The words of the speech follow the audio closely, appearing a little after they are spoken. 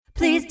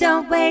Please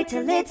don't wait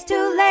till it's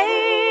too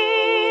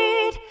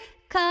late.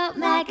 Call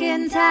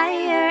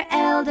McIntyre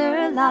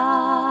Elder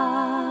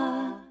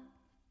Law.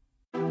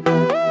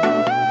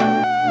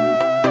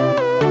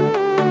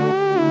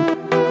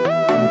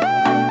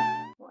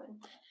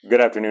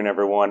 Good afternoon,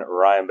 everyone.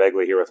 Ryan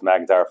Begley here with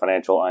McIntyre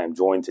Financial. I am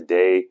joined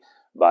today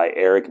by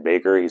Eric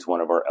Baker. He's one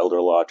of our elder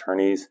law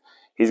attorneys.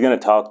 He's going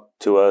to talk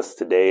to us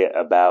today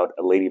about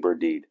a Ladybird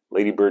deed.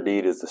 Ladybird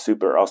deed is a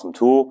super awesome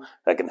tool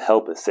that can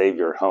help us save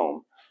your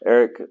home.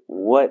 Eric,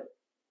 what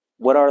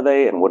are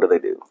they and what do they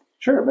do?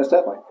 Sure, most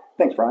definitely.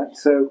 Thanks, Brian.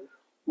 So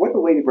what the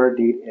Ladybird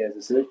deed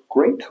is a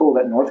great tool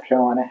that North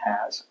Carolina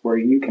has where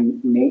you can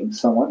name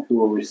someone who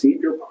will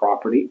receive your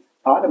property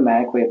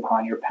automatically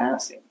upon your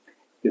passing.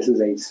 This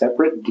is a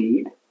separate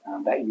deed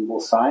that you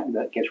will sign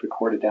that gets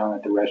recorded down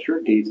at the Register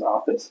of Deeds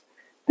office.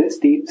 This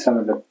deed, some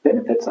of the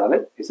benefits of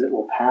it is it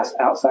will pass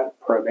outside of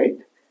probate.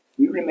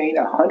 You remain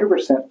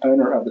 100%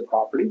 owner of the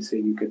property, so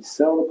you could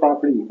sell the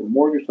property, you could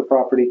mortgage the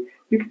property,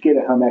 you could get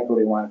a home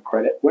equity line of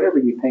credit. Whatever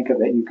you think of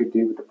that you could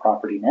do with the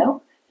property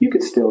now, you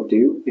could still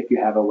do if you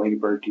have a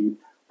Ladybird deed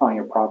on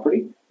your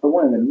property. But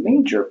one of the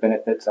major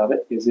benefits of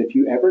it is if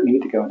you ever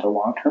need to go into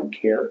long-term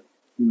care,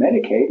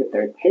 Medicaid, if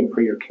they pay for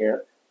your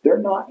care, they're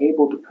not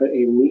able to put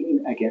a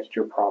lien against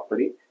your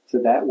property. So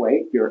that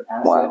way, your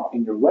asset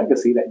and your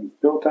legacy that you've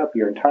built up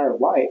your entire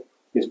life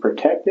is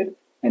protected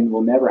and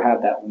will never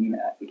have that lien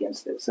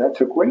against it. So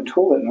that's a great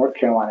tool that North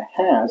Carolina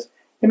has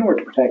in order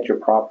to protect your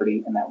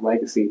property and that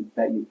legacy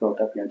that you've built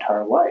up your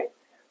entire life.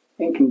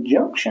 In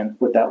conjunction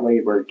with that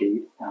Ladybird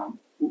deed,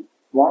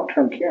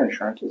 long-term care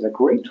insurance is a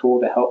great tool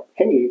to help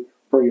pay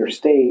for your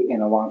stay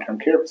in a long-term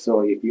care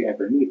facility if you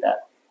ever need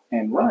that.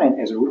 And Ryan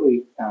is a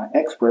really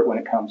expert when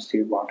it comes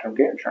to long-term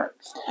care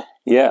insurance.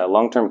 Yeah,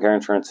 long-term care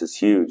insurance is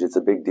huge. It's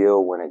a big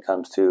deal when it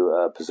comes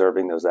to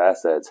preserving those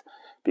assets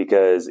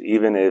because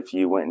even if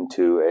you went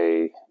into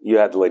you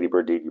had the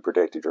Ladybird deed, you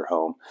protected your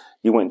home,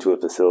 you went into a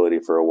facility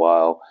for a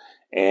while,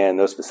 and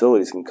those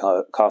facilities can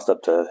cost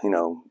up to,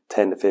 $10,000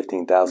 to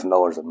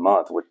 $15,000 a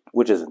month,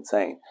 which is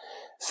insane.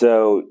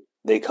 So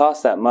they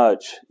cost that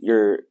much.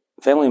 Your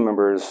family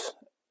members,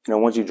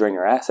 once you drain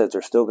your assets,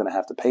 are still going to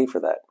have to pay for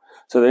that.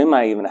 So they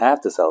might even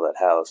have to sell that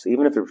house.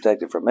 Even if you're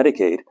protected from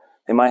Medicaid,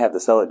 they might have to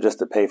sell it just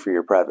to pay for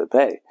your private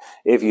pay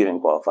if you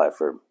didn't qualify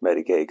for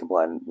Medicaid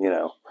compliant,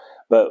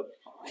 But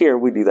here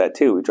we do that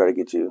too. We try to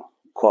get you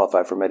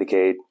qualified for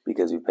Medicaid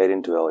because you've paid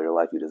into it all your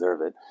life. You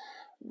deserve it.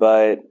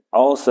 But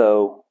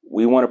also,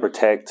 we want to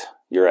protect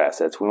your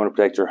assets. We want to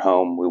protect your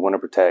home. We want to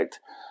protect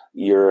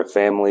your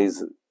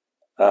family's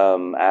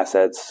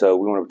assets. So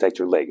we want to protect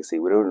your legacy.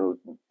 We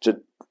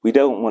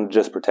don't want to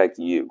just protect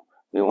you.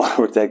 We want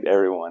to protect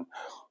everyone.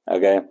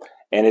 Okay,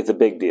 and it's a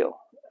big deal.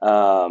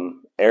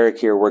 Eric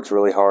here works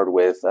really hard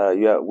with,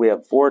 we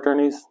have 4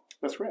 attorneys?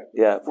 That's right.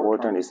 Yeah, 4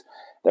 attorneys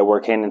that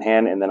work hand in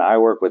hand, and then I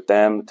work with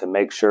them to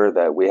make sure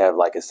that we have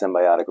like a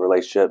symbiotic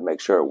relationship,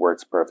 make sure it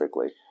works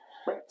perfectly.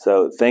 Right.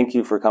 So thank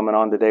you for coming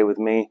on today with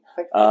me.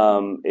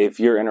 If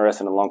you're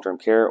interested in long-term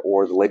care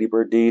or the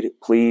Ladybird deed,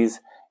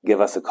 please give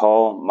us a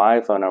call.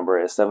 My phone number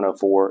is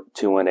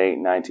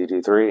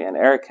 704-218-9223. And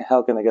Eric,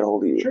 how can they get a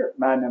hold of you? Sure.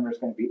 My number is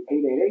going to be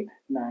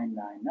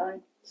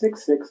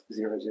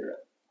 888-999-6600.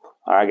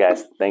 All right,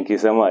 guys. Thank you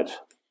so much.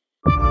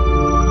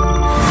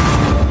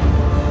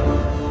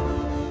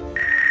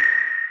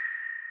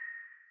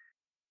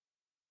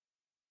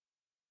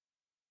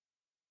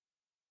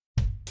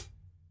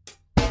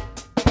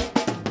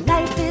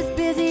 Life is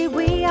busy,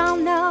 we all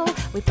know.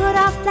 We put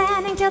off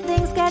planning till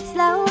things get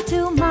slow.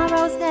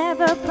 Tomorrow's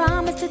never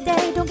promised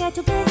today. Don't get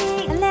too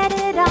busy and let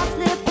it all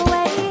slip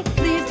away.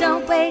 Please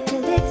don't wait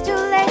till it's too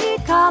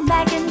late. Call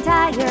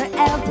McIntyre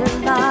Elder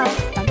Law.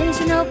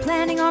 Foundational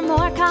planning or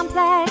more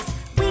complex.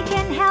 We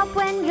can help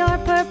when you're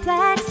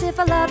perplexed. If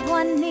a loved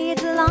one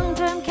needs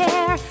long-term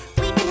care,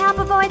 we can help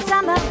avoid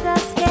some of the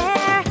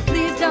scare.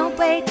 Please don't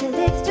wait till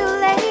it's too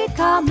late.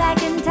 Call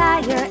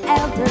McIntyre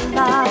Elder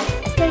Law.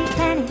 Estate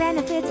planning,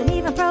 benefits, and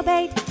even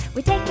probate.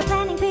 We take the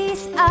planning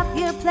piece off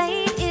your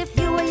plate. If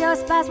you or your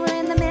spouse were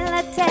in the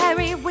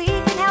military, we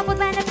can help with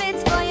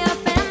benefits for your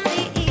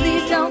family.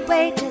 Please don't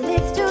wait till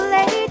it's too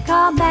late.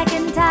 Call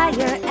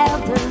McIntyre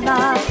Elder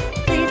Law.